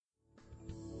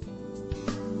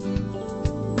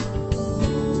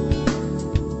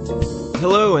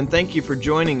Hello, and thank you for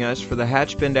joining us for the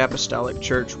Hatchbend Apostolic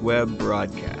Church web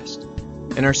broadcast.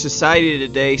 In our society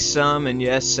today, some, and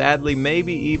yes, sadly,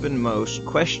 maybe even most,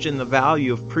 question the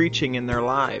value of preaching in their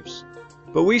lives.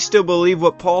 But we still believe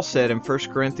what Paul said in 1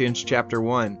 Corinthians chapter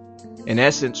 1. In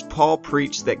essence, Paul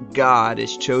preached that God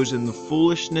has chosen the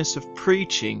foolishness of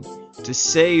preaching to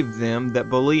save them that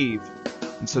believe.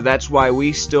 And so that's why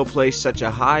we still place such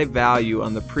a high value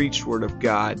on the preached word of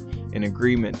God in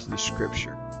agreement to the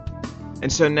Scripture.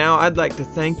 And so now I'd like to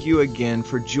thank you again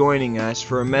for joining us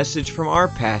for a message from our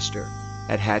pastor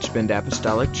at Hatchbend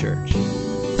Apostolic Church.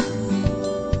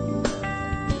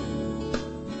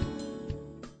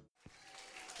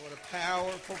 What a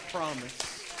powerful promise.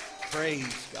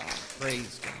 Praise God.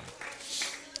 Praise God.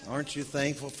 Aren't you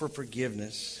thankful for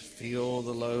forgiveness? Feel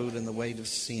the load and the weight of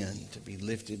sin to be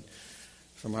lifted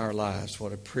from our lives.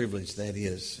 What a privilege that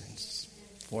is.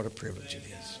 What a privilege it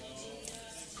is.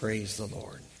 Praise the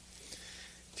Lord.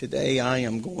 Today I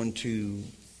am going to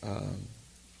I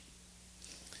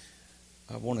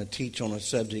want to teach on a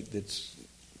subject that's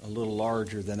a little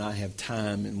larger than I have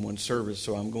time in one service,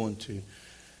 so I'm going to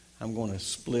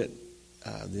split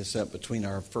this up between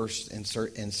our first and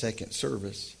second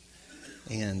service,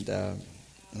 and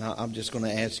I'm just going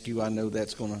to ask you. I know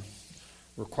that's going to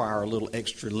require a little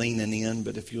extra leaning in,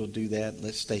 but if you'll do that,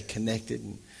 let's stay connected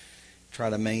and try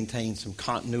to maintain some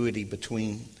continuity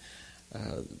between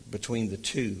the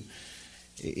two.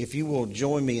 If you will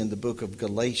join me in the book of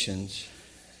Galatians,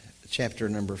 chapter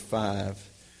number 5.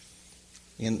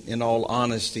 In all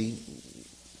honesty,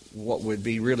 what would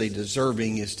be really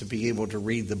deserving is to be able to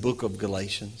read the book of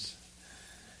Galatians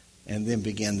and then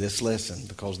begin this lesson,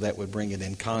 because that would bring it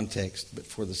in context. But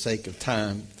for the sake of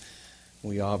time,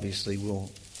 we obviously will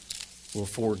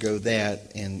forego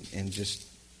that and just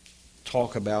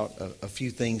talk about a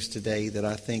few things today that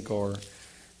I think are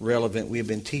relevant. We have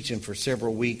been teaching for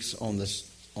several weeks on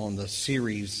the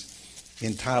series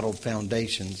entitled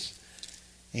Foundations,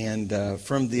 and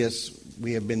from this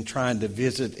we have been trying to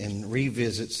visit and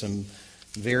revisit some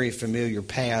very familiar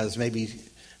paths,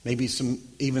 maybe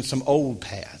some old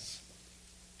paths.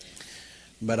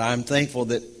 But I'm thankful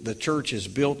that the church is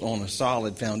built on a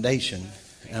solid foundation.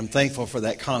 I'm thankful for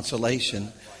that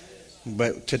consolation.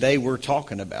 But today we're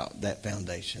talking about that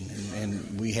foundation,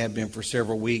 and we have been for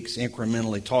several weeks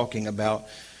incrementally talking about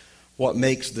what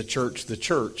makes the church the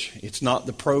church. It's not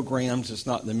the programs, it's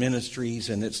not the ministries,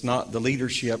 and it's not the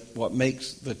leadership. What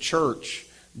makes the church,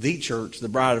 the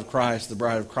bride of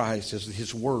Christ, is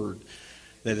His Word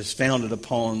that is founded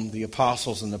upon the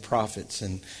apostles and the prophets.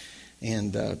 And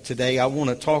today I want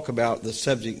to talk about the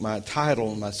subject. My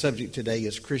subject today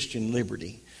is Christian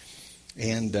liberty.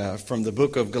 And from the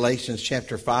book of Galatians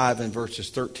chapter 5 and verses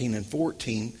 13 and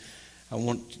 14, I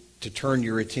want to turn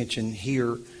your attention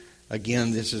here.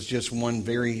 Again, this is just one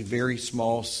very, very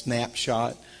small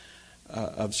snapshot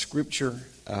of Scripture.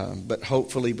 But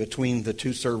hopefully between the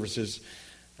two services,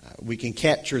 we can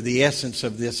capture the essence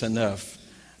of this enough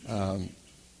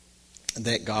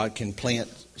that God can plant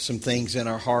some things in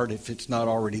our heart, if it's not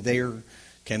already there,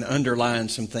 can underline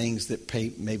some things that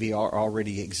maybe are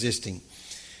already existing.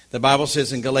 The Bible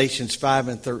says in Galatians 5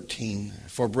 and 13,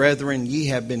 "For brethren, ye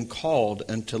have been called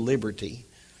unto liberty.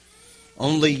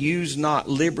 Only use not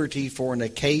liberty for an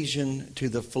occasion to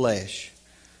the flesh,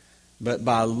 but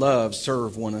by love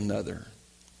serve one another.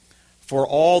 For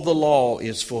all the law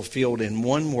is fulfilled in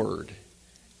one word,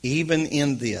 even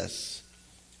in this,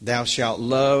 thou shalt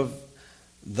love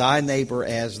thy neighbor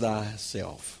as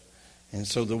thyself." And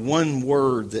so the one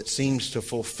word that seems to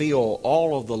fulfill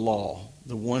all of the law,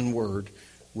 the one word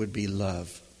would be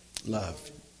love. Love.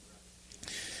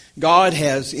 God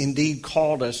has indeed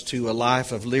called us to a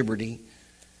life of liberty,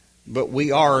 but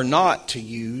we are not to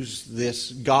use this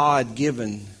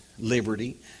God-given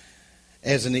liberty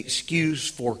as an excuse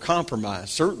for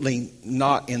compromise. Certainly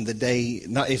not in the day,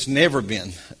 it's never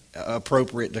been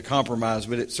appropriate to compromise,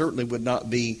 but it certainly would not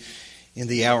be in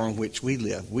the hour in which we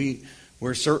live.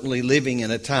 We're certainly living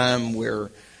in a time where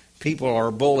people are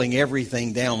boiling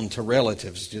everything down to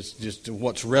relatives, just to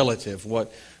what's relative,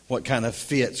 what kind of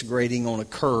fits, grading on a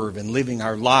curve and living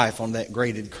our life on that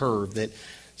graded curve, that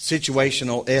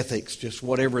situational ethics, just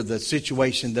whatever the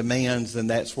situation demands, then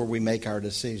that's where we make our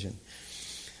decision.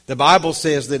 The Bible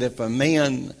says that if a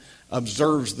man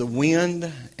observes the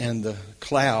wind and the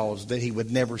clouds, that he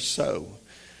would never sow.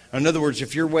 In other words,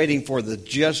 if you're waiting for the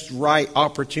just right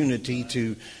opportunity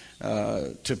to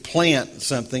plant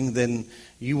something, then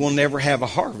you will never have a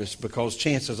harvest, because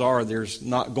chances are there's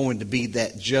not going to be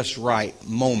that just right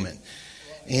moment.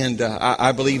 And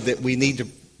I believe that we need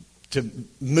to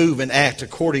move and act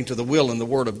according to the will and the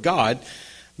Word of God.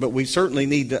 But we certainly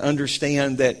need to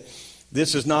understand that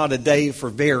this is not a day for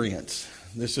variance.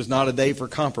 This is not a day for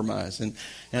compromise. And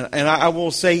I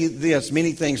will say this,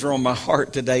 many things are on my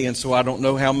heart today, and so I don't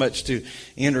know how much to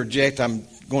interject. I'm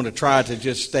going to try to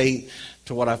just stay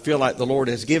to what I feel like the Lord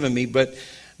has given me. But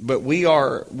we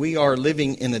are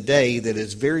living in a day that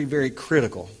is very, very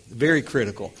critical, very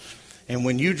critical. And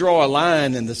when you draw a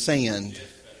line in the sand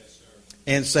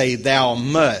and say, thou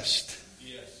must,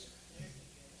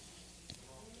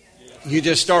 you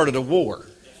just started a war.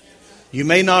 You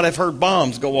may not have heard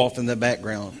bombs go off in the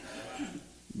background.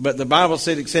 But the Bible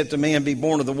said, except a man be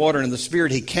born of the water and the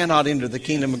Spirit, he cannot enter the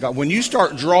kingdom of God. When you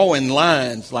start drawing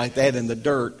lines like that in the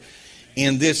dirt,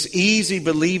 in this easy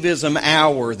believism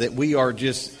hour that we are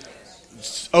just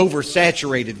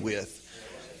oversaturated with,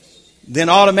 then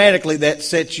automatically that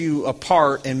sets you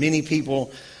apart, and many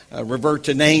people revert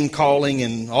to name calling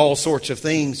and all sorts of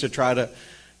things to try to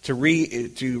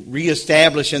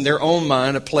reestablish in their own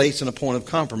mind a place and a point of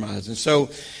compromise. And so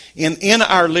in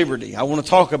our liberty, I want to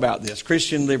talk about this,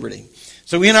 Christian liberty.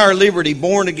 So in our liberty,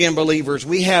 born again believers,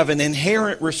 we have an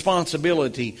inherent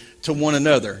responsibility to one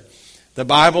another. The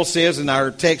Bible says in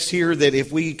our text here that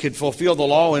if we could fulfill the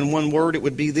law in one word, it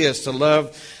would be this: to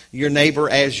love your neighbor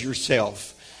as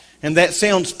yourself. And that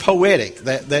sounds poetic.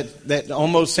 That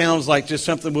almost sounds like just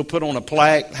something we'll put on a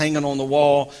plaque hanging on the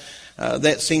wall.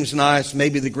 That seems nice.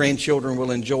 Maybe the grandchildren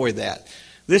will enjoy that.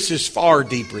 This is far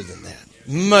deeper than that.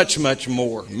 Much, much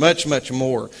more. Much, much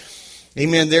more.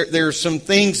 Amen. There are some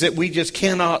things that we just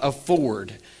cannot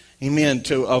afford, amen,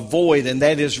 to avoid. And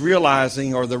that is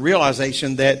realizing, or the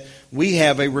realization that we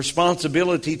have a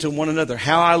responsibility to one another.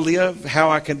 How I live, how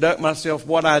I conduct myself,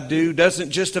 what I do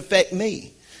doesn't just affect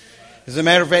me. As a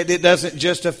matter of fact, it doesn't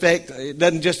just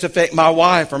affect my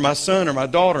wife or my son or my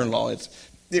daughter-in-law.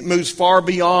 It moves far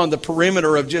beyond the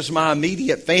perimeter of just my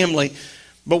immediate family.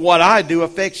 But what I do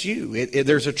affects you.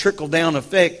 There's a trickle-down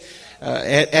effect,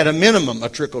 at a minimum, a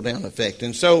trickle-down effect.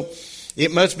 And so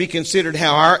it must be considered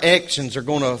how our actions are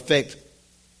going to affect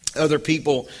other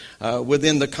people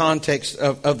within the context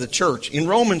of the church. In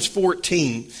Romans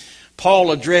 14,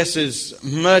 Paul addresses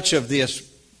much of this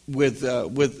with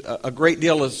a great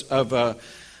deal of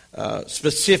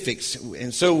specifics.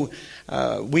 And so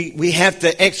we have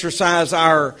to exercise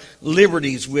our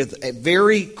liberties with a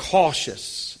very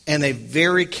cautious and a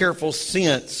very careful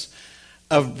sense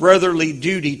of brotherly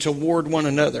duty toward one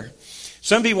another.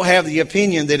 Some people have the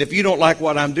opinion that if you don't like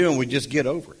what I'm doing, we just get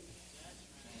over it.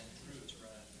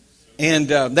 And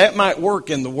that might work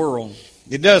in the world.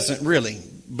 It doesn't really.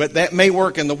 But that may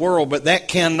work in the world, but that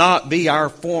cannot be our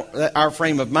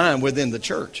frame of mind within the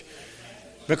church.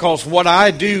 Because what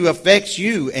I do affects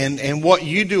you, and what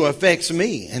you do affects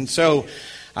me. And so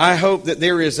I hope that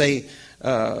there is a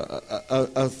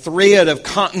thread of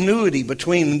continuity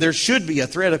between, there should be a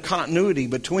thread of continuity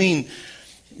between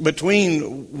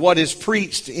what is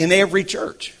preached in every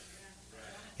church.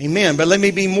 Amen. But let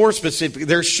me be more specific.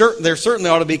 There certainly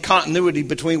ought to be continuity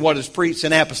between what is preached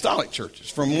in apostolic churches.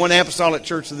 From one apostolic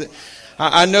church to the...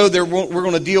 I know we're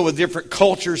going to deal with different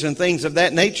cultures and things of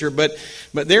that nature, but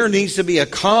there needs to be a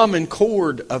common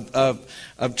cord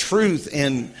of truth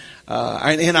in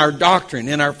our doctrine,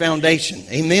 in our foundation.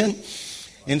 Amen?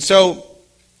 And so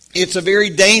it's a very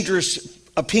dangerous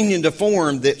opinion to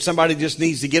form that somebody just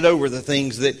needs to get over the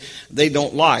things that they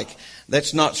don't like.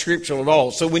 That's not scriptural at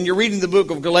all. So when you're reading the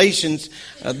book of Galatians,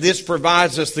 this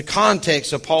provides us the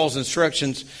context of Paul's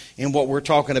instructions in what we're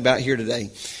talking about here today.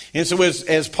 And so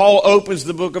as Paul opens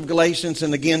the book of Galatians,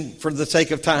 and again, for the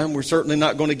sake of time, we're certainly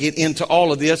not going to get into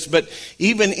all of this, but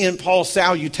even in Paul's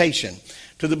salutation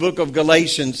to the book of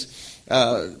Galatians,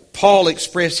 Paul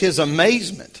expressed his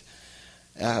amazement,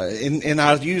 and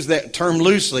I'll use that term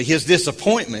loosely, his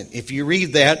disappointment, if you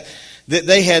read that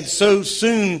they had so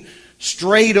soon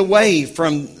strayed away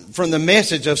from the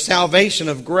message of salvation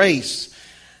of grace,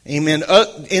 amen,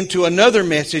 into another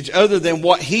message other than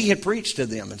what he had preached to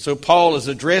them. And so Paul is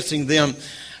addressing them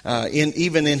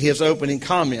even in his opening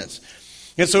comments.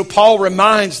 And so Paul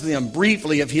reminds them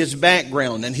briefly of his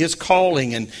background and his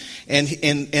calling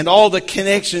and all the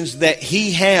connections that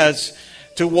he has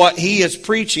to what he is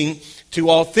preaching to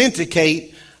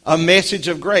authenticate a message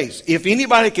of grace. If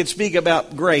anybody could speak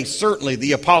about grace, certainly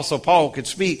the Apostle Paul could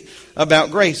speak about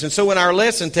grace. And so in our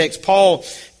lesson text, Paul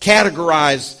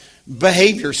categorized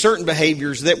certain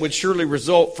behaviors that would surely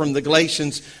result from the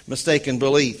Galatians' mistaken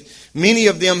belief. Many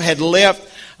of them had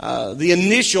left the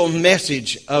initial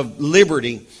message of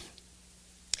liberty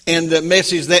and the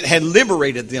message that had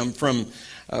liberated them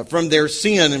from their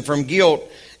sin and from guilt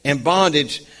and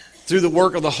bondage through the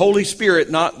work of the Holy Spirit,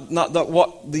 not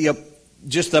what the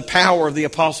just the power of the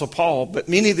Apostle Paul, but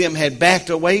many of them had backed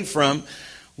away from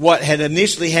what had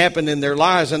initially happened in their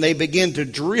lives, and they began to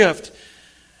drift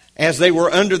as they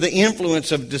were under the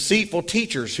influence of deceitful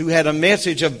teachers who had a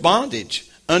message of bondage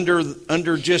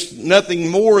under just nothing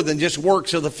more than just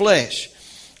works of the flesh.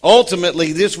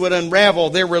 Ultimately, this would unravel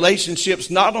their relationships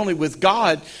not only with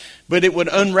God, but it would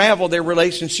unravel their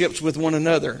relationships with one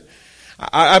another.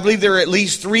 I believe there are at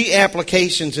least 3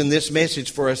 applications in this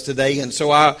message for us today, and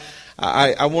so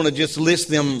I want to just list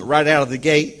them right out of the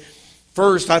gate.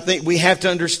 First, I think we have to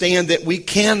understand that we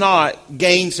cannot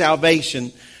gain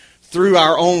salvation through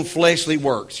our own fleshly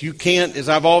works. You can't, as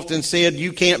I've often said,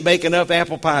 you can't bake enough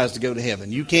apple pies to go to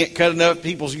heaven. You can't cut enough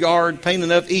people's yard, paint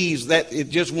enough eaves. That it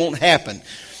just won't happen.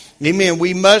 Amen.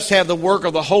 We must have the work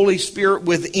of the Holy Spirit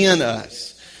within us.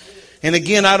 And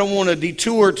again, I don't want to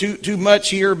detour too much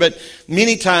here, but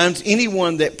many times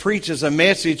anyone that preaches a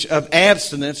message of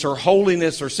abstinence or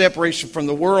holiness or separation from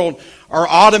the world are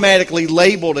automatically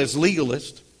labeled as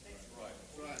legalist.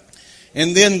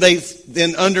 And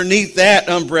then underneath that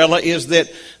umbrella is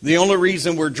that the only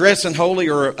reason we're dressing holy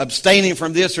or abstaining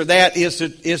from this or that is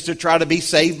to try to be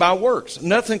saved by works.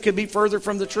 Nothing could be further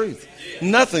from the truth.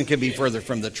 Nothing could be further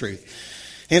from the truth.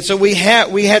 And so we have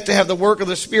to have the work of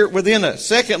the Spirit within us.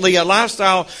 Secondly, a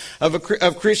lifestyle of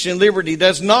Christian liberty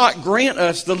does not grant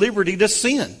us the liberty to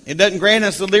sin. It doesn't grant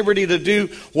us the liberty to do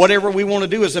whatever we want to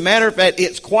do. As a matter of fact,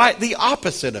 it's quite the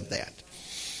opposite of that.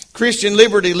 Christian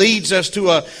liberty leads us to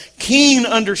a keen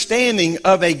understanding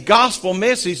of a gospel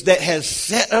message that has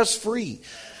set us free.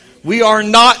 We are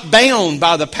not bound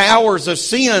by the powers of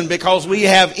sin because we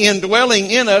have indwelling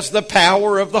in us the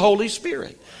power of the Holy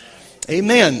Spirit.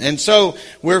 Amen. And so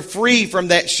we're free from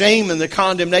that shame and the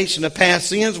condemnation of past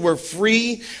sins. We're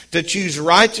free to choose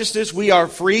righteousness. We are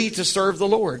free to serve the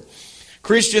Lord.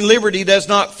 Christian liberty does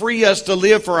not free us to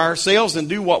live for ourselves and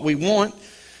do what we want,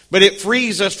 but it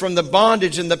frees us from the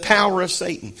bondage and the power of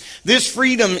Satan. This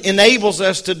freedom enables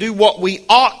us to do what we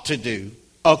ought to do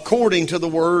according to the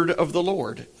word of the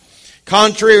Lord.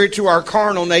 Contrary to our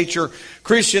carnal nature,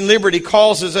 Christian liberty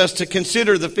causes us to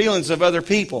consider the feelings of other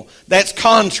people. That's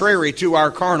contrary to our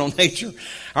carnal nature.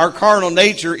 Our carnal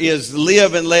nature is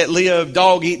live and let live,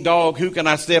 dog eat dog, who can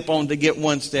I step on to get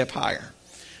one step higher?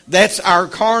 That's our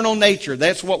carnal nature.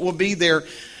 That's what will be there.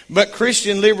 But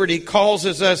Christian liberty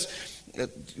causes us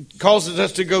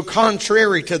to go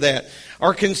contrary to that,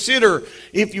 or consider,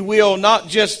 if you will, not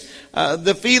just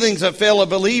the feelings of fellow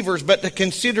believers, but to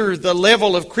consider the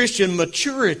level of Christian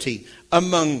maturity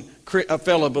among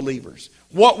fellow believers.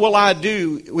 What will I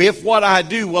do if what I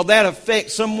do, will that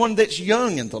affect someone that's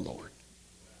young in the Lord?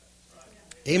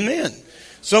 Amen.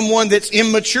 Someone that's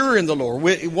immature in the Lord.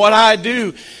 What I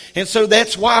do. And so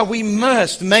that's why we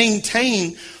must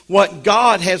maintain what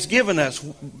God has given us,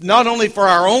 not only for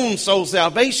our own soul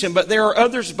salvation, but there are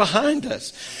others behind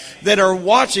us that are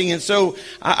watching. And so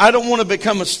I don't want to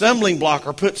become a stumbling block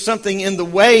or put something in the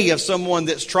way of someone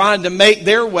that's trying to make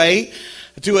their way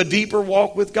to a deeper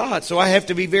walk with God. So I have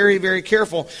to be very, very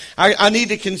careful. I need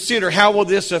to consider, how will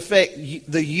this affect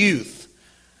the youth,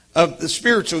 of the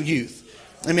spiritual youth?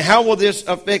 I mean, how will this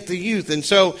affect the youth? And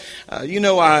so,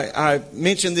 I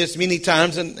mentioned this many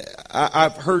times, and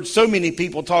I've heard so many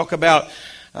people talk about,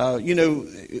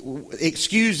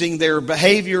 excusing their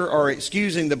behavior or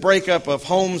excusing the breakup of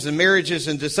homes and marriages,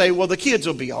 and to say, well, the kids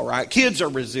will be all right. Kids are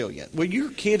resilient. Well,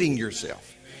 you're kidding yourself.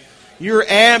 You're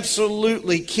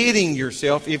absolutely kidding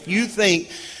yourself if you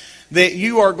think that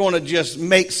you are going to just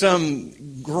make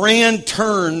some grand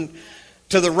turn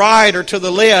to the right or to the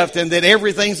left and that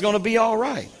everything's going to be all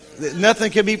right.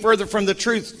 Nothing can be further from the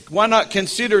truth. Why not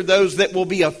consider those that will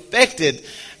be affected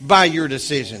by your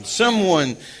decision?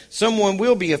 Someone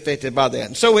will be affected by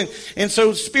that. And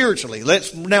so spiritually,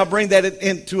 let's now bring that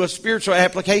into a spiritual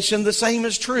application. The same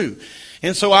is true.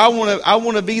 And so I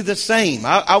want to be the same.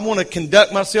 I want to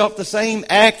conduct myself the same,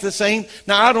 act the same.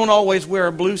 Now, I don't always wear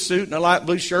a blue suit and a light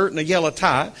blue shirt and a yellow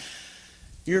tie.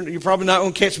 You're probably not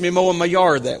going to catch me mowing my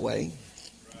yard that way.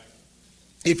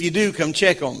 If you do, come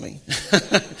check on me.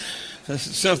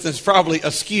 Something's probably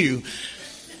askew.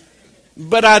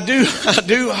 But I do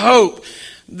hope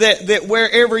that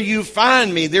wherever you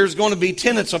find me, there's going to be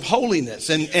tenets of holiness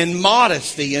and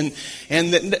modesty, and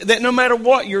that no matter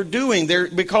what you're doing,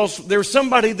 because there's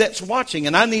somebody that's watching,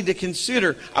 and I need to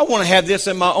consider, I want to have this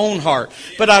in my own heart,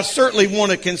 but I certainly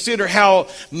want to consider how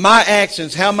my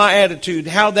actions, how my attitude,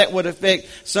 how that would affect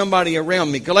somebody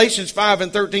around me. Galatians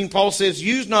 5:13, Paul says,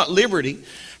 use not liberty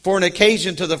for an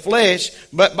occasion to the flesh,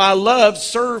 but by love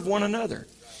serve one another.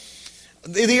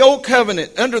 The old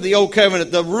covenant, under the old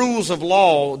covenant, the rules of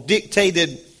law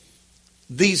dictated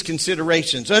these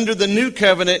considerations. Under the new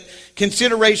covenant,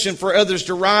 consideration for others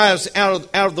derives out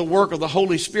of the work of the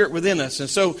Holy Spirit within us. And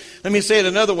so, let me say it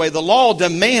another way. The law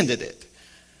demanded it.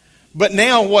 But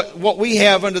now what we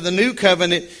have under the new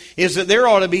covenant is that there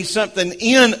ought to be something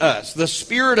in us, the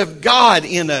Spirit of God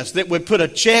in us, that would put a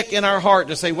check in our heart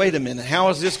to say, wait a minute, how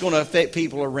is this going to affect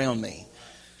people around me?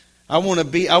 I want to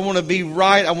be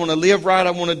right. I want to live right.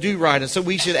 I want to do right. And so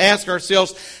we should ask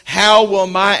ourselves, how will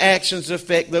my actions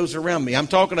affect those around me? I'm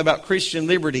talking about Christian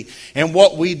liberty and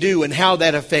what we do and how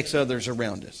that affects others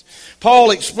around us.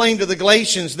 Paul explained to the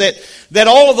Galatians that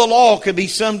all of the law could be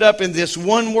summed up in this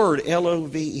one word,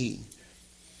 Love.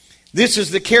 This is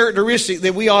the characteristic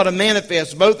that we ought to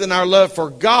manifest both in our love for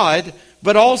God,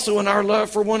 but also in our love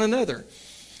for one another.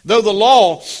 Though the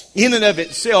law in and of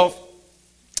itself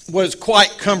was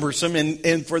quite cumbersome,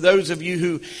 and for those of you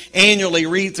who annually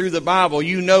read through the Bible,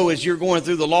 you know as you're going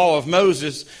through the law of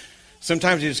Moses,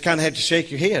 sometimes you just kind of have to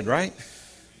shake your head, right?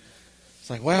 It's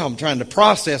like, wow, I'm trying to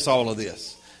process all of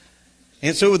this.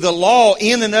 And so the law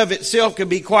in and of itself could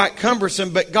be quite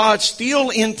cumbersome, but God still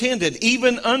intended,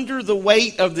 even under the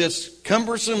weight of this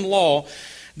cumbersome law,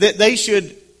 that they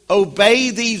should obey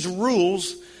these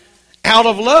rules out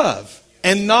of love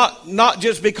and not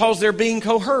just because they're being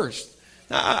coerced.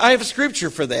 I have a scripture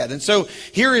for that. And so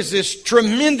here is this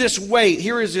tremendous weight.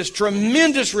 Here is this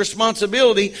tremendous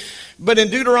responsibility. But in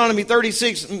Deuteronomy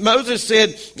 36, Moses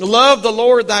said, love the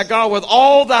Lord thy God with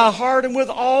all thy heart and with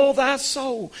all thy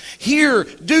soul. Here,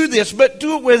 do this, but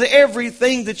do it with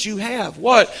everything that you have.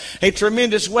 What a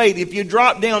tremendous weight. If you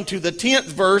drop down to the 10th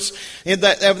verse of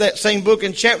that same book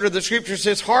and chapter, the scripture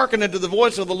says, hearken unto the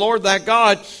voice of the Lord thy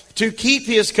God to keep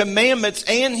his commandments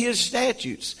and his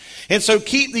statutes. And so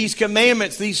keep these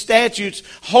commandments, these statutes,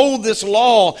 hold this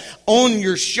law on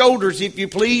your shoulders, if you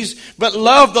please, but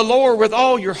love the Lord with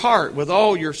all your heart, with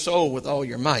all your soul, with all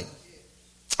your might.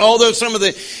 Although some of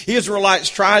the Israelites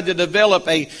tried to develop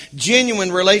a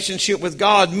genuine relationship with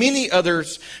God, many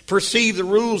others perceive the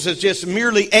rules as just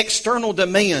merely external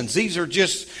demands. These are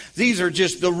just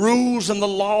the rules and the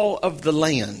law of the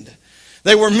land.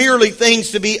 They were merely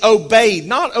things to be obeyed,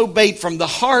 not obeyed from the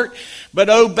heart, but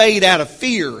obeyed out of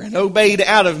fear and obeyed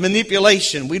out of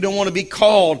manipulation. We don't want to be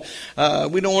called.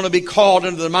 We don't want to be called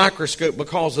under the microscope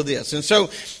because of this. And so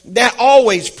that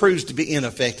always proves to be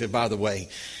ineffective, by the way.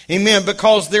 Amen.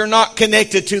 Because they're not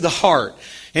connected to the heart.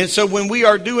 And so when we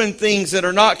are doing things that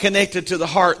are not connected to the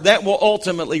heart, that will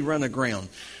ultimately run aground.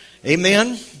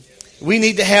 Amen. We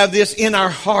need to have this in our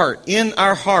heart. In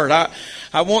our heart.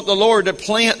 I want the Lord to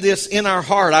plant this in our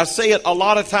heart. I say it a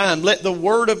lot of times. Let the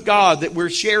Word of God that we're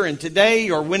sharing today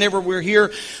or whenever we're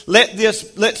here,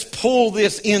 let's pull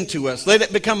this into us. Let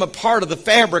it become a part of the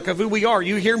fabric of who we are.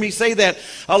 You hear me say that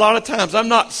a lot of times. I'm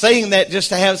not saying that just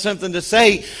to have something to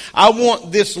say. I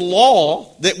want this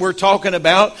law that we're talking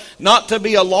about not to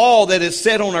be a law that is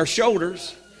set on our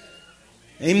shoulders.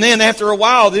 Amen. After a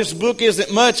while, this book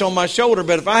isn't much on my shoulder,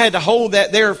 but if I had to hold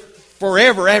that there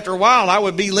forever, after a while, I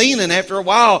would be leaning. After a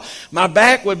while, my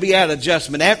back would be out of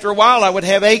adjustment. After a while, I would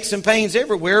have aches and pains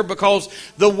everywhere because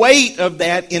the weight of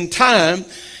that in time.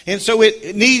 And so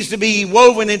it needs to be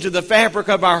woven into the fabric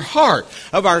of our heart,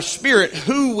 of our spirit,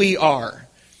 who we are.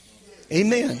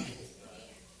 Amen.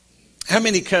 How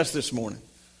many cussed this morning?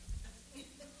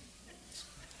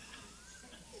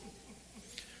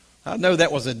 I know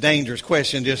that was a dangerous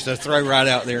question just to throw right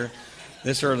out there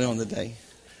this early on the day.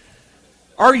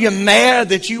 Are you mad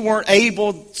that you weren't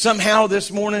able somehow this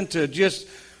morning to just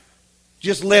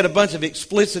let a bunch of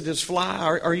explicitives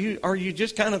fly? Are you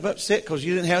just kind of upset because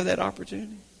you didn't have that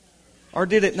opportunity? Or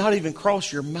did it not even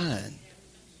cross your mind?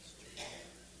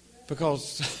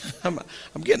 Because I'm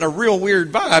getting a real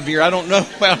weird vibe here. I don't know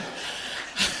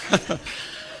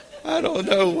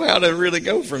how to really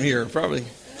go from here. Probably.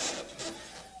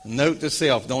 Note to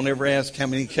self, don't ever ask how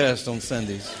many cussed on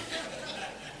Sundays.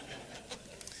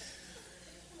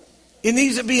 It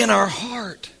needs to be in our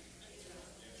heart.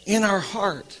 In our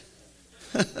heart.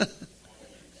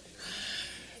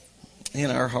 In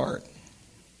our heart.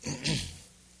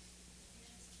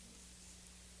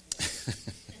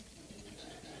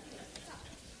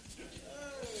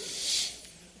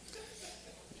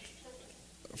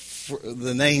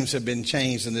 The names have been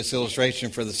changed in this illustration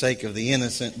for the sake of the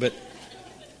innocent, but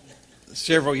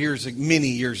many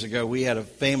years ago, we had a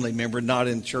family member not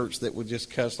in church that would just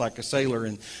cuss like a sailor,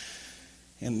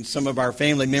 and some of our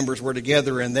family members were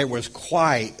together, and there was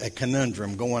quite a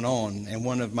conundrum going on. And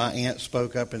one of my aunts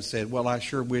spoke up and said, well, I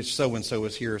sure wish so-and-so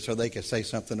was here so they could say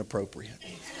something appropriate.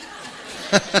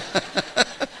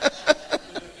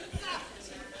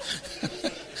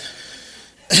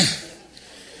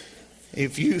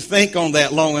 if you think on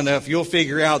that long enough, you'll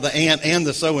figure out the ant and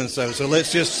the so-and-so. So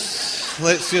let's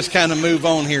just kind of move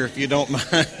on here, if you don't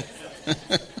mind.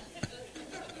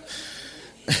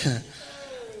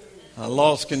 I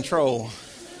lost control.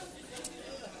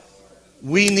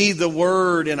 We need the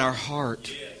Word in our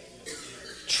heart.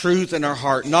 Truth in our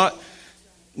heart.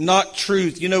 Not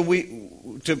truth. You know,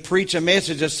 to preach a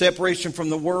message of separation from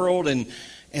the world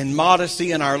and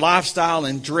modesty in our lifestyle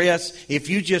and dress, if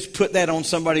you just put that on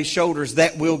somebody's shoulders,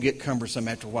 that will get cumbersome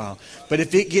after a while. But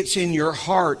if it gets in your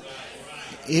heart,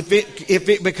 if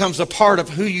it becomes a part of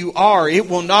who you are, it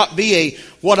will not be a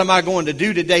what am I going to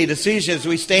do today decision as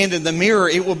we stand in the mirror.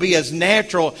 It will be as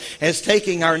natural as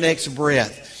taking our next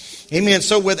breath. Amen.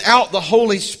 So without the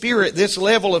Holy Spirit, this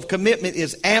level of commitment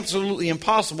is absolutely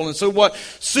impossible. And so what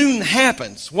soon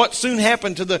happened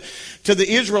to the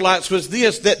Israelites was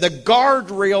this, that the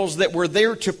guardrails that were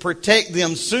there to protect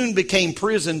them soon became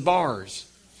prison bars.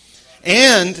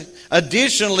 And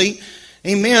additionally,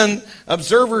 amen,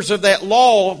 observers of that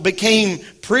law became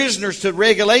prisoners to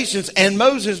regulations, and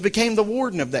Moses became the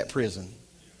warden of that prison.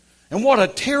 And what a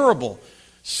terrible,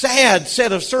 sad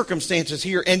set of circumstances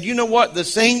here. And you know what? The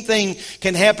same thing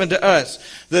can happen to us.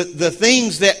 The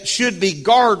things that should be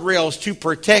guardrails to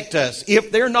protect us,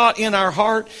 if they're not in our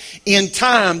heart, in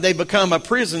time they become a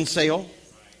prison cell.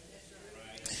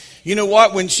 You know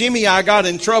what? When Shimei got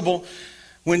in trouble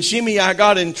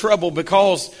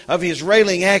because of his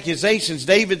railing accusations,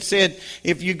 David said,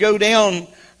 if you go down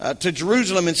to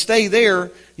Jerusalem and stay there,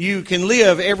 you can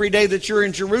live every day that you're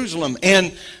in Jerusalem.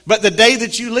 But the day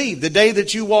that you leave, the day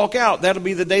that you walk out, that'll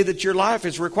be the day that your life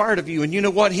is required of you. And you know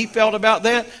what he felt about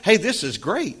that? Hey, this is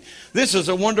great. This is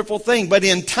a wonderful thing. But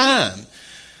in time,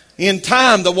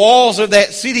 the walls of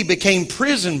that city became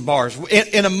prison bars.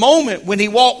 In a moment when he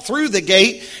walked through the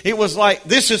gate, it was like,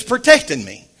 this is protecting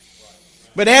me.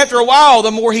 But after a while,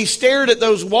 the more he stared at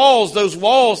those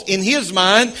walls in his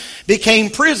mind became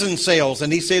prison cells.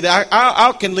 And he said,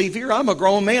 I can leave here. I'm a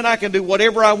grown man. I can do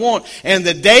whatever I want. And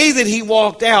the day that he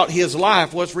walked out, his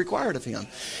life was required of him.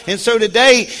 And so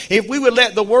today, if we would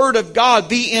let the Word of God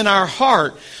be in our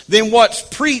heart, then what's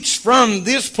preached from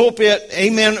this pulpit,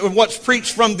 amen, or what's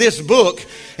preached from this book,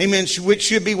 amen, which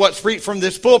should be what's preached from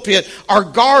this pulpit, are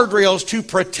guardrails to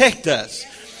protect us.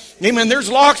 Amen. There's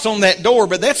locks on that door,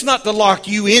 but that's not to lock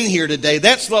you in here today.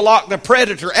 That's to lock the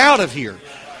predator out of here.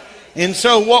 And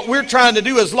so what we're trying to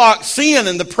do is lock sin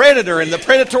and the predator and the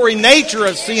predatory nature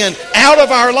of sin out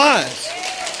of our lives.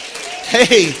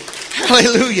 Hey,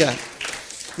 hallelujah.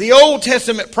 The Old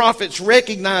Testament prophets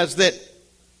recognized that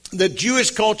the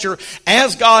Jewish culture,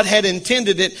 as God had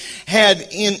intended it, had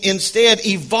instead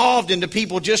evolved into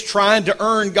people just trying to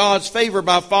earn God's favor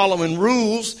by following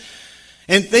rules.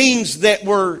 And things that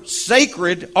were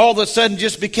sacred all of a sudden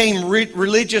just became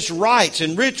religious rites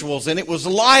and rituals. And it was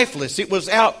lifeless. It was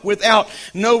out without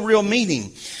no real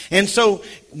meaning. And so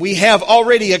we have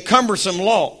already a cumbersome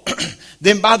law.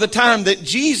 Then by the time that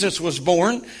Jesus was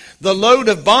born, the load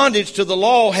of bondage to the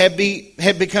law had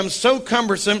become so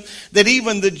cumbersome that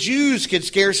even the Jews could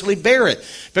scarcely bear it.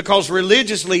 Because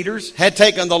religious leaders had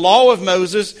taken the law of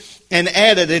Moses and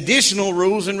added additional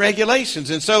rules and regulations.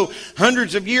 And so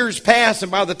hundreds of years pass,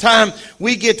 and by the time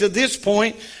we get to this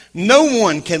point, no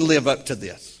one can live up to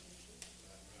this.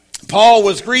 Paul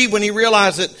was grieved when he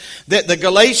realized that the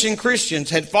Galatian Christians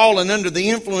had fallen under the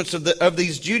influence of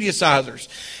these Judaizers.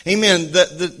 Amen.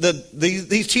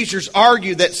 These teachers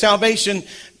argue that salvation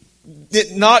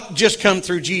did not just come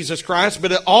through Jesus Christ,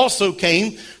 but it also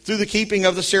came through the keeping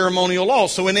of the ceremonial law.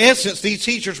 So in essence, these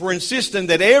teachers were insisting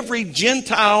that every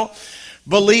Gentile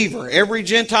believer, every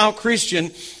Gentile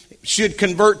Christian should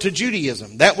convert to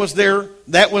Judaism. That was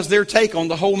their take on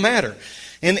the whole matter.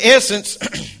 In essence,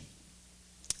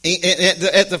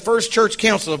 at the first church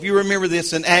council, if you remember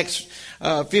this in Acts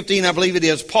 15, I believe it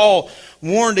is, Paul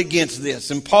warned against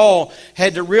this, and Paul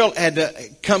had to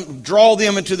come draw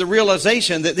them into the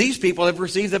realization that these people have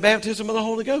received the baptism of the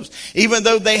Holy Ghost, even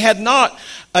though they had not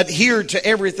adhered to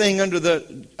everything under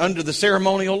the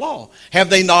ceremonial law.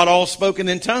 Have they not all spoken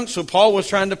in tongues? So Paul was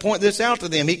trying to point this out to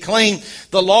them.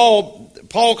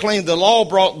 Paul claimed the law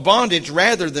brought bondage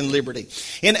rather than liberty.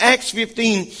 In Acts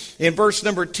 15, in verse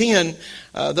number 10,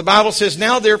 the Bible says,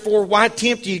 "Now therefore, why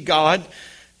tempt ye God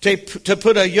to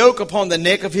put a yoke upon the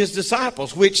neck of his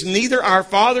disciples, which neither our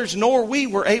fathers nor we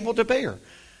were able to bear?"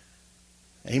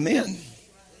 Amen.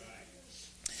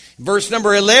 Verse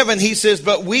number 11, he says,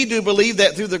 "But we do believe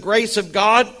that through the grace of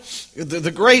God, the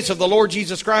grace of the Lord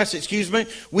Jesus Christ,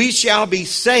 we shall be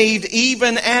saved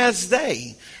even as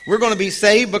they." We're going to be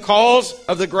saved because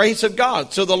of the grace of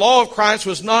God. So the law of Christ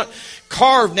was not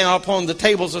carved now upon the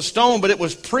tables of stone, but it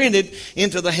was printed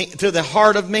into the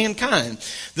heart of mankind.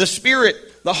 The Spirit,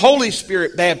 the Holy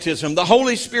Spirit baptism, the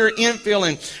Holy Spirit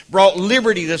infilling brought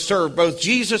liberty to serve both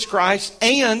Jesus Christ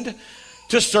and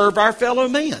to serve our fellow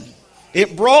man.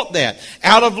 It brought that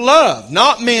out of love,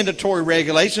 not mandatory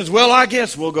regulations. Well, I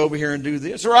guess we'll go over here and do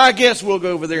this, or I guess we'll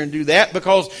go over there and do that,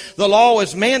 because the law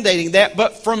is mandating that.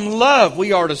 But from love,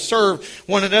 we are to serve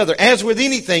one another. As with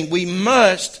anything, we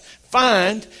must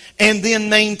find and then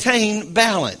maintain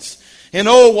balance. And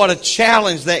oh, what a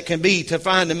challenge that can be to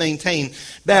find and maintain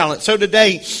balance. So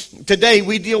today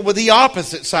we deal with the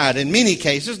opposite side. In many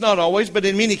cases, not always, but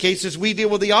in many cases, we deal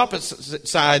with the opposite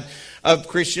side of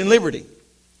Christian liberty.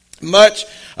 Much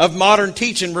of modern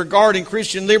teaching regarding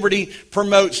Christian liberty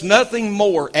promotes nothing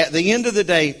more, at the end of the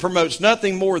day, promotes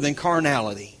nothing more than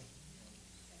carnality.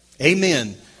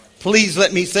 Amen. Please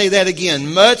let me say that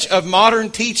again. Much of modern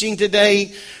teaching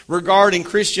today regarding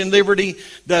Christian liberty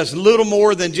does little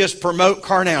more than just promote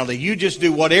carnality. You just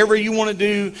do whatever you want to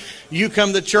do. You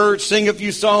come to church, sing a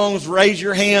few songs, raise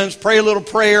your hands, pray a little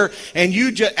prayer, and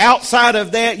you just, outside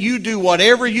of that, you do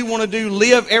whatever you want to do,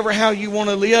 live ever how you want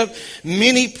to live.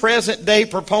 Many present day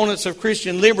proponents of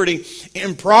Christian liberty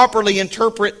improperly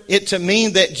interpret it to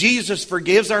mean that Jesus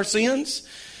forgives our sins,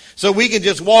 so we can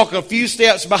just walk a few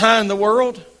steps behind the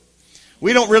world.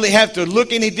 We don't really have to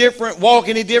look any different, walk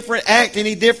any different, act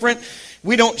any different.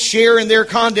 We don't share in their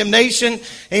condemnation.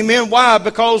 Amen. Why?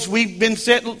 Because we've been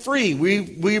set free.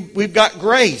 We've got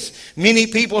grace. Many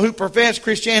people who profess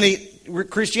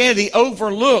Christianity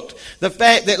overlooked the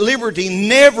fact that liberty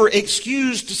never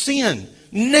excused sin.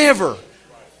 Never.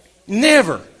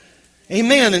 Never.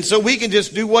 Amen. And so we can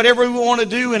just do whatever we want to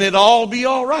do, and it'll all be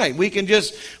all right. We can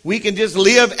just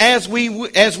live as we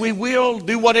will,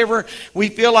 do whatever we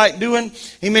feel like doing.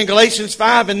 Amen. Galatians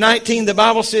 5:19, the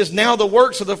Bible says, "Now the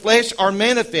works of the flesh are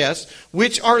manifest,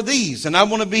 which are these." And I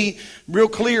want to be real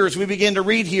clear as we begin to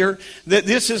read here that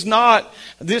this is not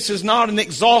an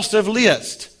exhaustive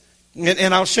list.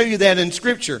 And I'll show you that in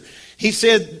Scripture. He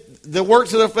said, the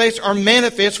works of the flesh are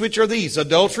manifest, which are these: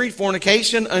 adultery,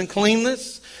 fornication,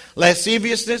 uncleanness,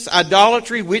 lasciviousness,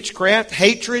 idolatry, witchcraft,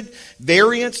 hatred,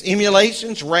 variance,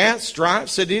 emulations, wrath, strife,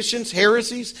 seditions,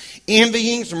 heresies,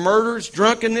 envyings, murders,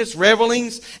 drunkenness,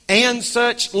 revelings, and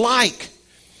such like.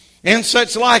 And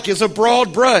such like is a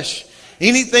broad brush.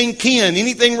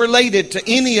 Anything related to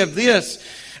any of this,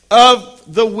 of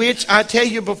the which I tell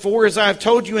you before, as I have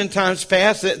told you in times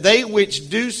past, that they which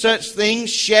do such things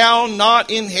shall not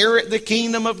inherit the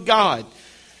kingdom of God.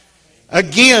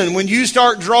 Again, when you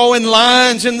start drawing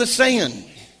lines in the sand,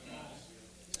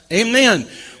 amen.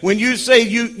 When you say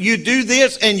you do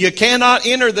this and you cannot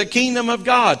enter the kingdom of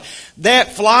God,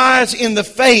 that flies in the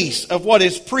face of what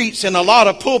is preached in a lot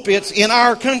of pulpits in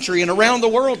our country and around the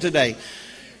world today.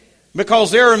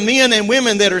 Because there are men and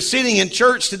women that are sitting in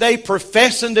church today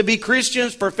professing to be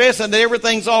Christians, professing that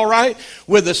everything's all right,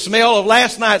 with the smell of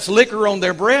last night's liquor on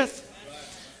their breath.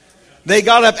 They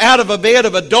got up out of a bed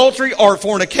of adultery or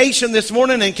fornication this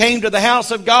morning and came to the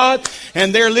house of God,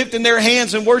 and they're lifting their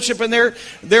hands and worshiping.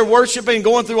 They're worshiping,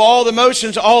 going through all the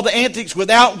motions, all the antics,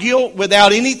 without guilt,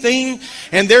 without anything.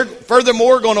 And they're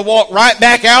furthermore going to walk right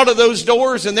back out of those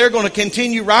doors, and they're going to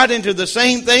continue right into the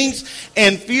same things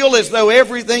and feel as though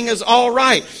everything is all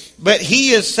right. But he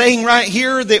is saying right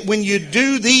here that when you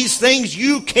do these things,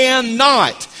 you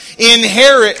cannot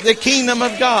inherit the kingdom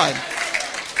of God.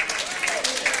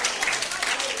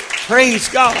 Praise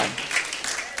God.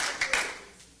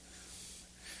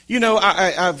 You know,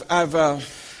 I've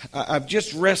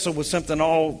just wrestled with something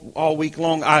all week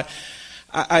long.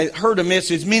 I heard a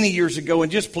message many years ago,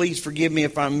 and just please forgive me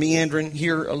if I'm meandering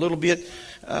here a little bit.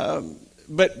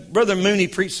 But Brother Mooney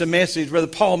preached a message, Brother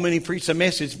Paul Mooney preached a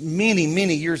message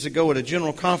many years ago at a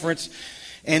general conference,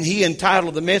 and he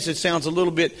entitled the message, sounds a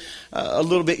little bit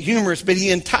humorous, but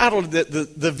he entitled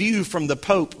the view from the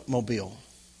Pope Mobile.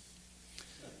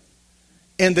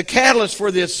 And the catalyst for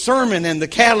this sermon, and the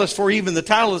catalyst for even the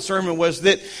title of the sermon, was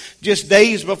that just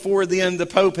days before then, the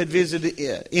Pope had visited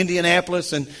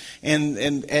Indianapolis,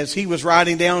 and as he was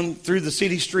riding down through the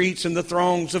city streets and the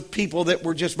throngs of people that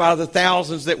were just by the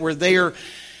thousands that were there,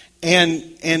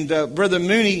 and Brother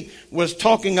Mooney was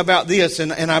talking about this,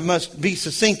 and I must be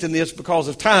succinct in this because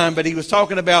of time, but he was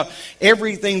talking about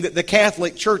everything that the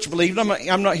Catholic Church believed.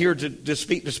 I'm not here to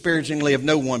speak disparagingly of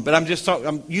no one, but I'm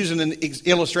using an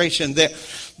illustration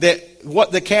that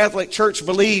what the Catholic Church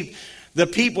believed, the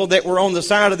people that were on the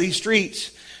side of these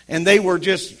streets, and they were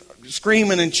just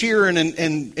screaming and cheering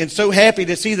and so happy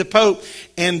to see the Pope.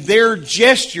 And their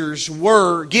gestures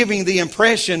were giving the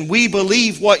impression, we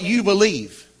believe what you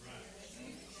believe.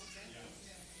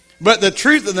 But the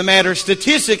truth of the matter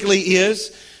statistically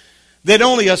is that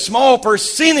only a small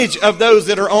percentage of those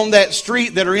that are on that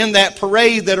street, that are in that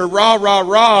parade, that are rah, rah,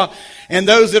 rah, and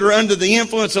those that are under the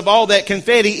influence of all that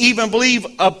confetti even believe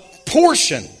a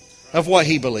portion of what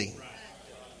he believed.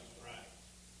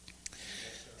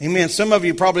 Amen. Some of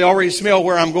you probably already smell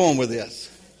where I'm going with this.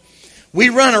 We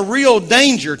run a real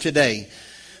danger today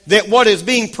that what is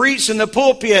being preached in the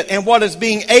pulpit and what is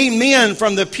being amen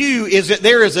from the pew is that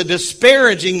there is a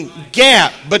disparaging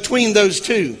gap between those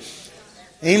two.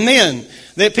 Amen.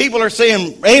 That people are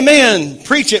saying, amen,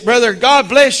 preach it, brother, God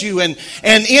bless you. And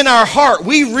in our heart,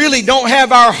 we really don't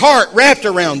have our heart wrapped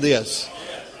around this.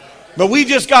 But we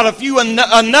just got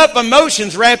enough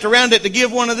emotions wrapped around it to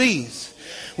give one of these.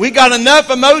 We got enough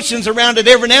emotions around it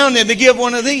every now and then to give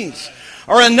one of these.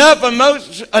 Or enough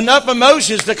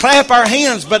emotions to clap our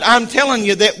hands. But I'm telling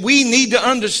you that we need to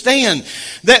understand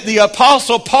that the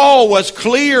Apostle Paul was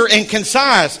clear and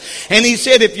concise. And he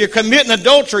said, if you're committing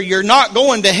adultery, you're not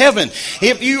going to heaven.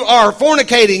 If you are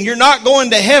fornicating, you're not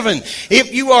going to heaven.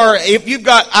 If you've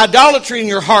got idolatry in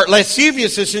your heart,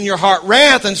 lasciviousness in your heart,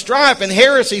 wrath and strife and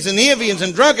heresies and envyings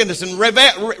and drunkenness and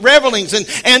revelings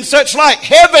and such like,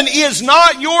 heaven is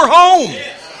not your home.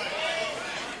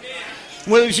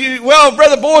 Well,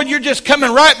 Brother Boyd, you're just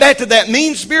coming right back to that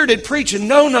mean-spirited preaching.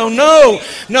 No.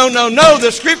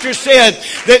 The Scripture said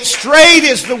that straight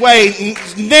is the way,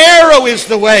 narrow is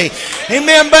the way.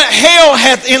 Amen. But hell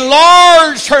hath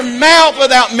enlarged her mouth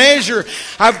without measure.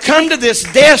 I've come to this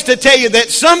desk to tell you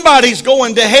that somebody's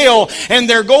going to hell, and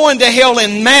they're going to hell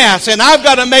in mass. And I've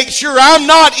got to make sure I'm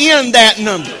not in that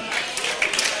number.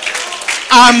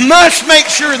 I must make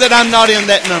sure that I'm not in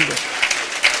that number.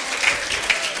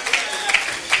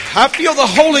 I feel the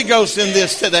Holy Ghost in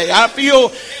this today. I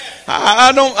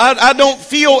don't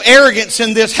feel arrogance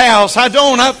in this house. I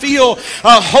feel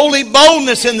a holy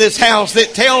boldness in this house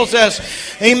that tells us,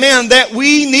 amen, that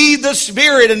we need the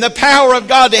Spirit and the power of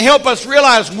God to help us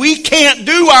realize we can't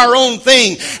do our own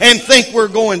thing and think we're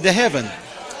going to heaven.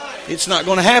 It's not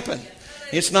going to happen.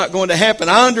 It's not going to happen.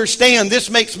 I understand this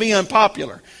makes me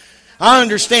unpopular. I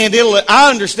understand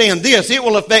this. It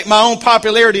will affect my own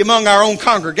popularity among our own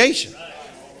congregation.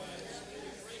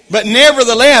 But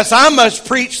nevertheless, I must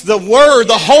preach the Word,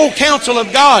 the whole counsel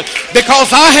of God,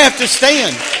 because I have to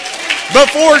stand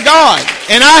before God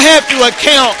and I have to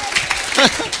account.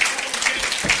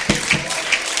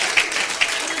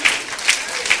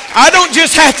 I don't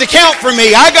just have to count for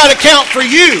me. I got to count for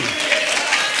you.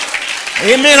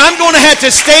 Amen. I'm going to have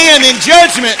to stand in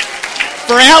judgment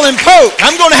for Alan Pope.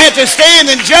 I'm going to have to stand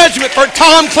in judgment for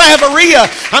Tom Claveria.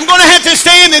 I'm going to have to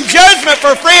stand in judgment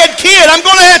for Fred Kidd. I'm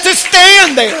going to have to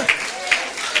stand there.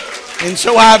 And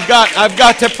so I've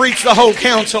got to preach the whole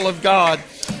counsel of God.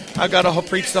 I've got to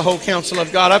preach the whole counsel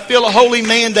of God. I feel a holy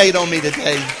mandate on me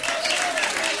today.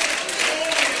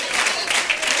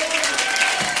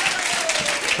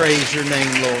 Praise your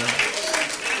name, Lord.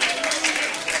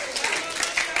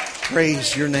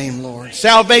 Praise your name, Lord.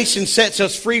 Salvation sets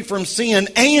us free from sin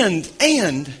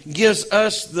and gives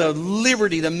us the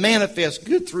liberty to manifest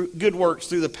good works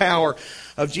through the power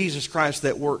of Jesus Christ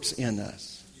that works in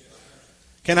us.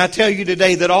 Can I tell you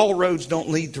today that all roads don't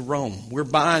lead to Rome? We're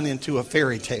buying into a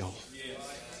fairy tale.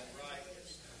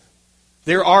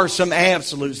 There are some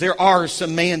absolutes. There are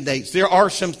some mandates. There are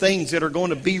some things that are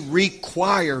going to be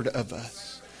required of us.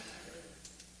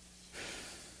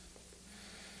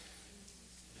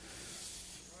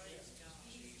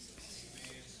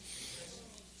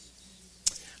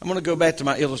 I'm going to go back to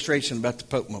my illustration about the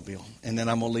Pope Mobile, and then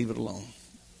I'm going to leave it alone.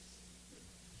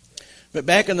 But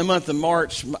back in the month of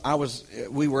March,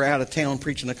 we were out of town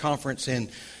preaching a conference, and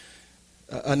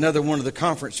another one of the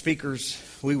conference speakers,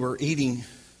 we were eating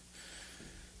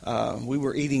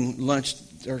lunch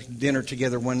or dinner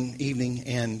together one evening,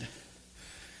 and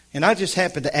I just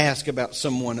happened to ask about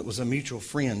someone that was a mutual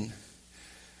friend,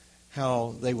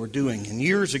 how they were doing. And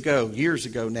years ago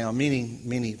now,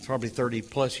 many, probably 30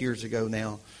 plus years ago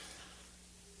now,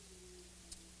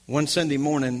 one Sunday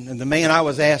morning, and the man I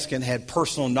was asking had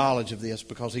personal knowledge of this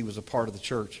because he was a part of the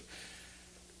church.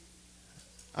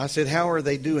 I said, how are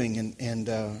they doing?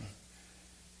 And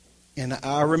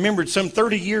I remembered some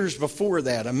 30 years before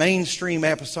that, a mainstream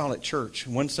apostolic church.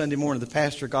 One Sunday morning, the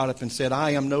pastor got up and said,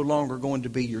 I am no longer going to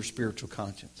be your spiritual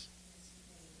conscience.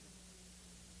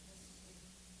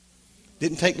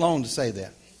 Didn't take long to say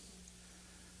that.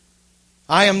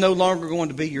 I am no longer going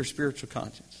to be your spiritual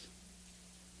conscience.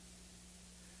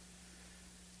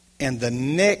 And the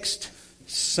next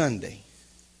Sunday.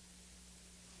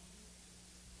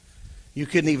 You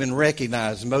couldn't even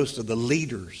recognize most of the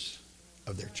leaders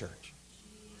of their church.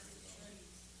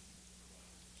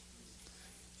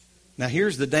 Now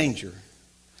here's the danger.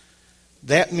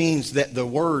 That means that the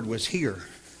word was here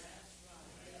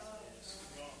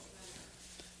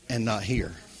and not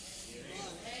here.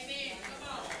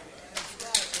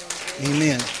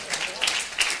 Amen.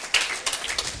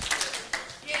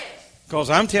 Because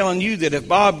I'm telling you that if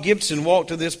Bob Gibson walked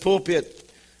to this pulpit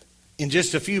in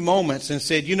just a few moments and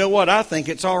said, you know what, I think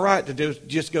it's all right to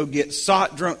just go get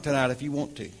sot drunk tonight if you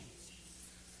want to.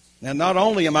 Now, not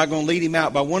only am I going to lead him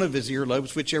out by one of his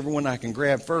earlobes, whichever one I can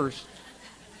grab first,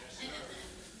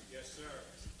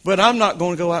 but I'm not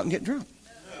going to go out and get drunk.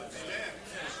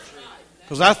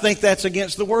 Because I think that's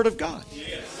against the Word of God.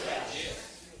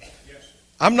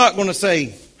 I'm not going to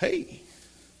say, hey,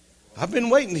 I've been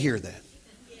waiting to hear that.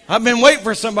 I've been waiting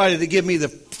for somebody to give me the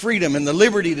freedom and the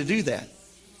liberty to do that.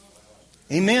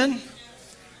 Amen?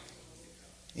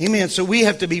 Amen. So we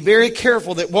have to be very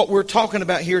careful that what we're talking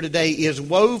about here today is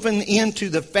woven into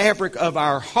the fabric of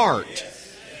our heart.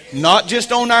 Not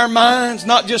just on our minds,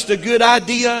 not just a good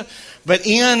idea, but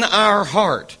in our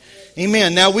heart.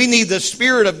 Amen. Now we need the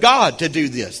Spirit of God to do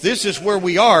this. This is where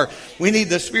we are. We need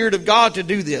the Spirit of God to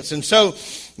do this. And so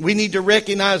we need to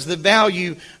recognize the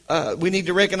value. We need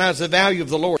to recognize the value of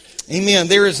the Lord. Amen.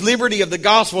 There is liberty of the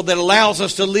gospel that allows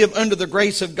us to live under the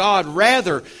grace of God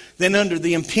rather than under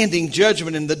the impending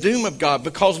judgment and the doom of God,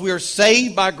 because we are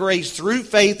saved by grace through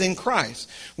faith in Christ.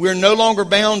 We are no longer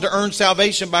bound to earn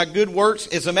salvation by good works.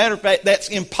 As a matter of fact, that's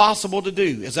impossible to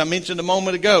do. As I mentioned a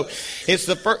moment ago, it's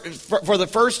for the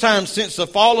first time since the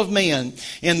fall of man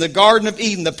in the Garden of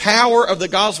Eden, the power of the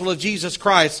gospel of Jesus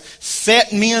Christ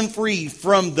set men free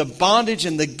from the bondage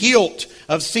and the guilt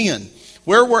of sin.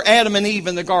 Where were Adam and Eve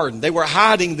in the garden? They were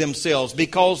hiding themselves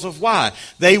because of why?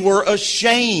 They were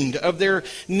ashamed of their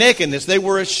nakedness. They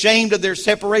were ashamed of their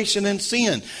separation and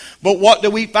sin. But what do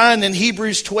we find in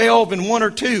Hebrews 12 and 1 or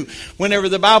 2? Whenever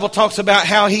the Bible talks about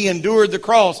how he endured the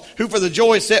cross, who for the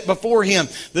joy set before him,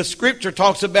 the scripture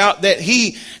talks about that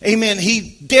he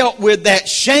dealt with that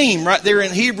shame right there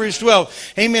in Hebrews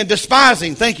 12. Amen.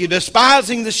 Despising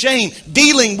the shame,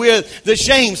 dealing with the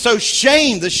shame. So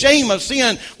shame, the shame of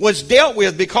sin was dealt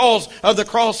with because of the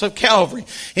cross of Calvary.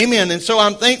 Amen. And so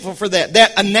I'm thankful for that.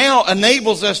 That now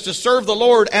enables us to serve the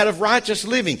Lord out of righteous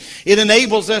living. It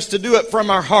enables us to do it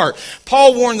from our heart.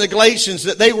 Paul warned the Galatians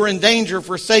that they were in danger of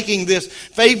forsaking this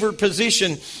favored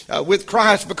position with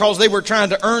Christ because they were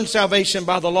trying to earn salvation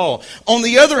by the law. On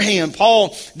the other hand,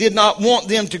 Paul did not want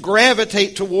them to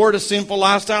gravitate toward a sinful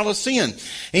lifestyle of sin.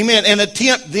 Amen. And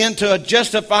attempt then to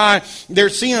justify their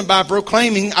sin by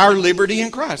proclaiming our liberty in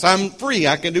Christ. I'm free.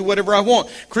 I can do whatever I want.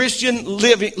 Christian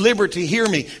liberty, hear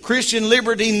me. Christian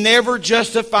liberty never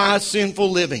justifies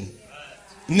sinful living.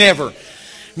 Never.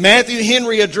 Matthew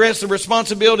Henry addressed the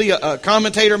responsibility,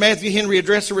 commentator Matthew Henry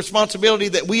addressed the responsibility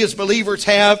that we as believers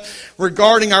have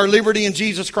regarding our liberty in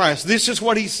Jesus Christ. This is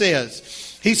what he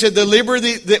says. He said, the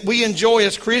liberty that we enjoy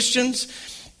as Christians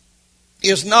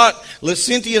is not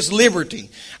licentious liberty.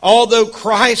 Although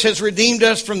Christ has redeemed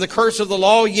us from the curse of the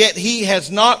law, yet he has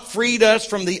not freed us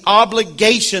from the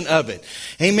obligation of it.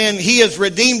 Amen. He has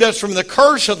redeemed us from the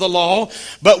curse of the law,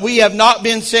 but we have not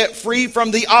been set free from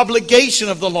the obligation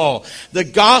of the law. The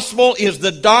gospel is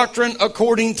the doctrine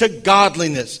according to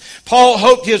godliness. Paul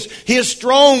hoped his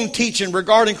strong teaching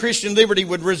regarding Christian liberty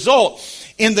would result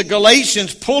in the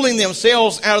Galatians pulling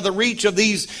themselves out of the reach of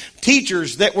these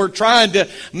teachers that were trying to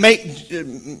make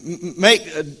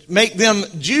them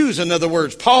Jews, in other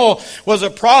words. Paul was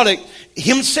a product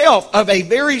himself of a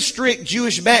very strict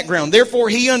Jewish background. Therefore,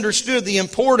 he understood the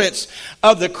importance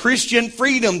of the Christian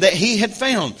freedom that he had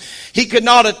found. He could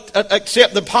not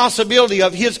accept the possibility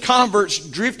of his converts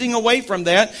drifting away from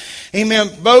that,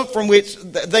 amen, both from which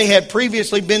they had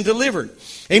previously been delivered.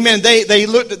 Amen. They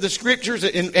looked at the scriptures,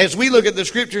 and as we look at the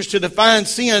scriptures, to define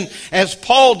sin as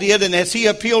Paul did and as he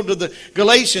appealed to the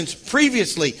Galatians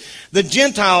previously. The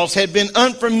Gentiles had been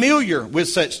unfamiliar with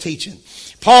such teaching.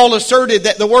 Paul asserted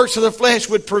that the works of the flesh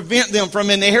would prevent them from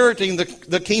inheriting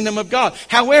the kingdom of God.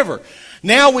 However,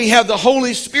 now we have the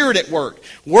Holy Spirit at work,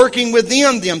 working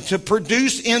within them to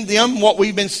produce in them what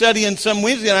we've been studying some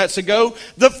Wednesday nights ago,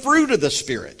 the fruit of the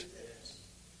Spirit.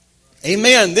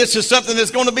 Amen. This is something that's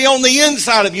going to be on the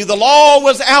inside of you. The law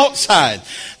was outside.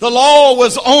 The law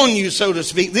was on you, so to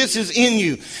speak. This is in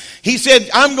you. He said,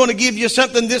 I'm going to give you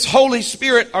something, this Holy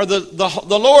Spirit, or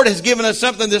the Lord has given us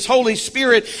something, this Holy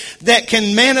Spirit, that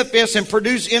can manifest and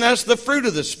produce in us the fruit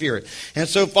of the Spirit. And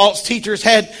so false teachers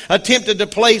had attempted to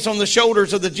place on the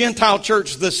shoulders of the Gentile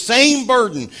church the same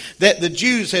burden that the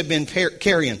Jews had been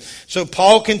carrying. So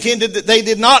Paul contended that they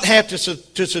did not have to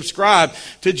subscribe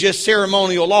to just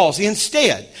ceremonial laws.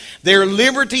 Instead, their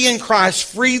liberty in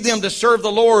Christ freed them to serve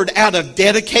the Lord out of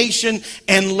dedication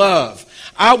and love.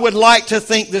 I would like to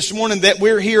think this morning that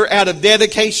we're here out of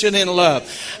dedication and love.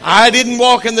 I didn't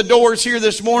walk in the doors here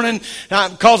this morning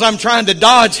because I'm trying to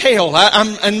dodge hell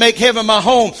and make heaven my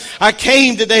home. I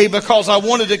came today because I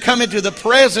wanted to come into the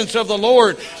presence of the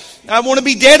Lord. I want to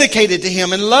be dedicated to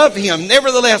Him and love Him.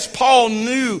 Nevertheless, Paul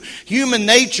knew human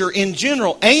nature in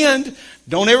general. And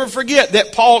don't ever forget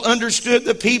that Paul understood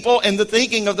the people and the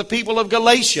thinking of the people of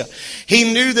Galatia.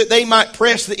 He knew that they might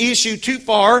press the issue too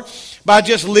far by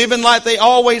just living like they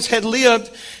always had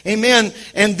lived, amen,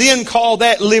 and then call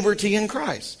that liberty in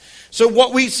Christ. So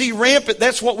what we see rampant,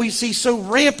 that's what we see so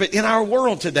rampant in our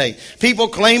world today. People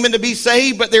claiming to be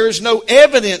saved, but there is no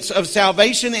evidence of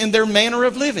salvation in their manner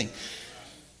of living.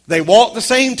 They walk the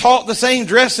same, talk the same,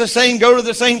 dress the same, go to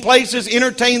the same places,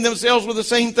 entertain themselves with the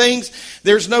same things.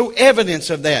 There's no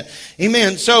evidence of that.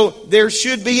 Amen. So there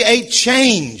should be a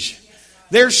change.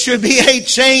 There should be a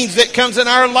change that comes in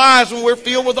our lives when we're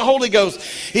filled with the Holy Ghost.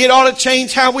 It ought to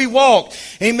change how we walk.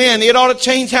 Amen. It ought to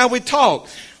change how we talk.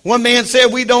 One man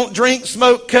said we don't drink,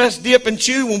 smoke, cuss, dip, and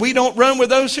chew when we don't run with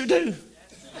those who do.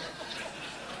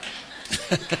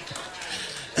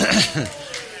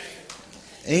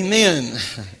 Amen.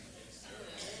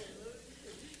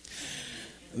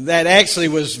 That actually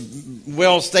was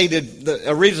well stated,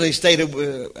 originally stated,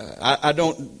 I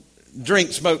don't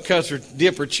drink, smoke, cuss, or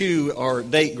dip, or chew, or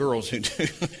date girls who do.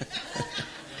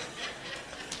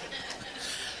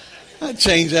 I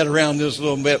changed that around just a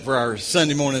little bit for our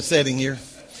Sunday morning setting here.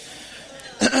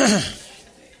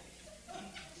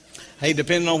 Hey,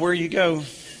 depending on where you go,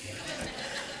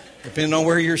 depending on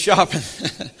where you're shopping.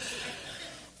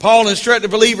 Paul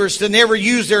instructed believers to never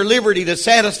use their liberty to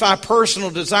satisfy personal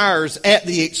desires at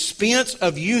the expense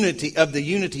of the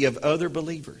unity of other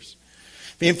believers.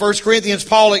 In 1 Corinthians,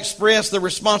 Paul expressed the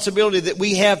responsibility that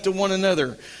we have to one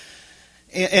another.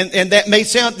 And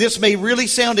that this may really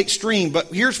sound extreme,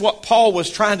 but here's what Paul was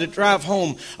trying to drive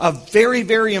home, a very,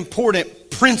 very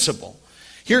important principle.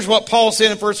 Here's what Paul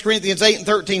said in 1 Corinthians 8 and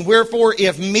 13. Wherefore,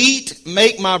 if meat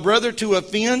make my brother to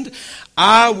offend,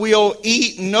 I will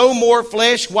eat no more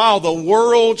flesh while the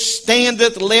world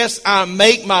standeth, lest I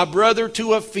make my brother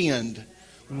to offend.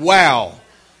 Wow.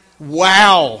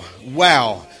 Wow.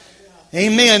 Wow.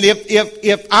 Amen.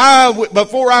 If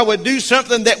before I would do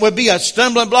something that would be a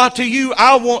stumbling block to you,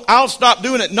 I'll stop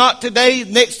doing it. Not today,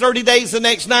 next 30 days, the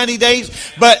next 90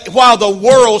 days, but while the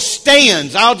world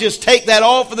stands, I'll just take that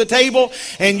off of the table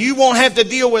and you won't have to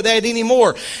deal with that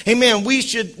anymore. Amen. We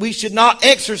should not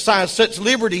exercise such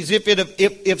liberties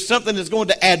if something is going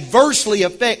to adversely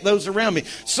affect those around me.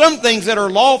 Some things that are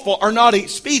lawful are not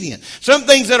expedient. Some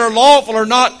things that are lawful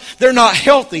they're not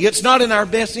healthy. It's not in our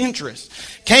best interest.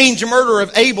 Cain's murder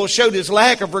of Abel showed his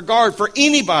lack of regard for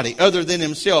anybody other than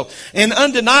himself. And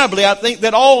undeniably, I think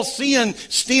that all sin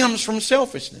stems from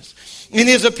selfishness. In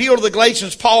his appeal to the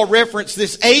Galatians, Paul referenced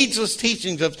this ageless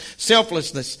teachings of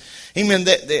selflessness. Amen.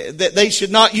 That they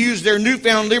should not use their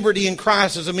newfound liberty in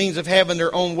Christ as a means of having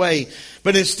their own way.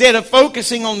 But instead of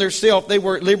focusing on their self, they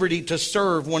were at liberty to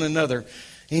serve one another.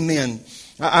 Amen.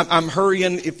 I'm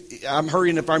hurrying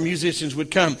if our musicians would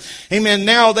come. Amen.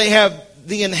 Now they have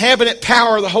the inhabitant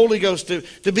power of the Holy Ghost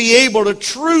to be able to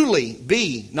truly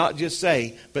be, not just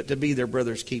say, but to be their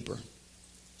brother's keeper.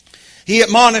 He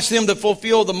admonished them to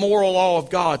fulfill the moral law of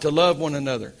God, to love one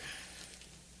another.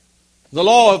 The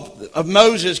law of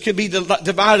Moses could be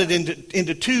divided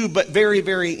into two but very,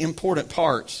 very important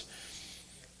parts.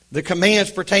 The commands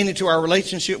pertaining to our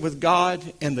relationship with God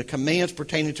and the commands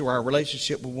pertaining to our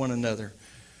relationship with one another.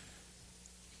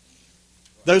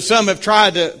 Though some have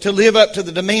tried to live up to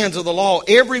the demands of the law,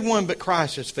 everyone but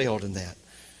Christ has failed in that.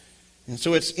 And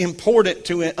so it's important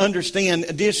to understand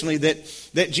additionally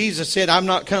that Jesus said, I've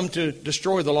not come to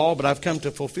destroy the law, but I've come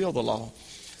to fulfill the law.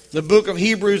 The book of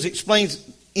Hebrews explains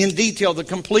in detail the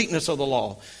completeness of the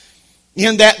law,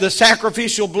 in that the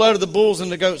sacrificial blood of the bulls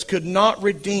and the goats could not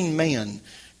redeem man.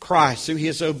 Christ, through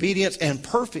his obedience and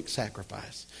perfect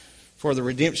sacrifice for the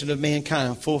redemption of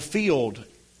mankind, fulfilled,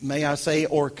 may I say,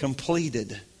 or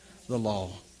completed the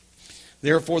law.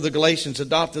 Therefore, the Galatians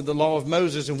adopted the law of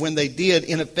Moses, and when they did,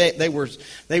 in effect, they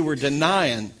were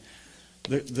denying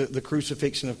the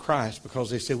crucifixion of Christ, because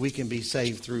they said we can be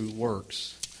saved through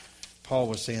works. Paul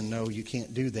was saying, no, you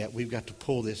can't do that. We've got to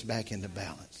pull this back into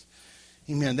balance.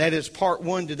 Amen. That is part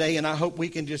one today, and I hope we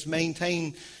can just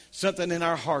maintain something in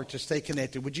our heart to stay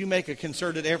connected. Would you make a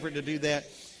concerted effort to do that?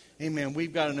 Amen.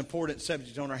 We've got an important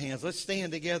subject on our hands. Let's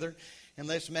stand together and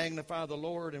let's magnify the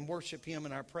Lord and worship Him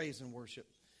in our praise and worship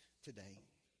today.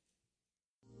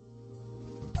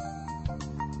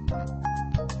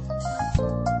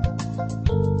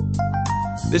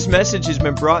 This message has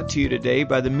been brought to you today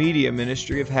by the media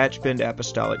ministry of Hatchbend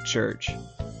Apostolic Church.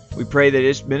 We pray that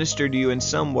it's ministered to you in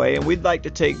some way, and we'd like to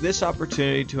take this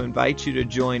opportunity to invite you to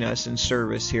join us in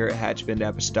service here at Hatchbend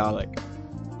Apostolic.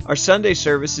 Our Sunday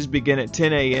services begin at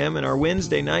 10 a.m. and our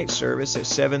Wednesday night service at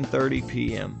 7:30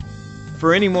 p.m.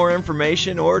 For any more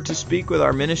information or to speak with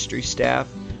our ministry staff,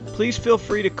 please feel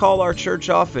free to call our church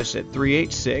office at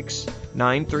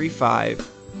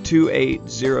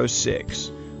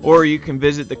 386-935-2806, or you can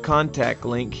visit the contact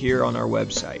link here on our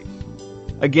website.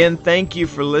 Again, thank you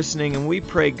for listening, and we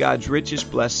pray God's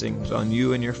richest blessings on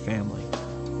you and your family.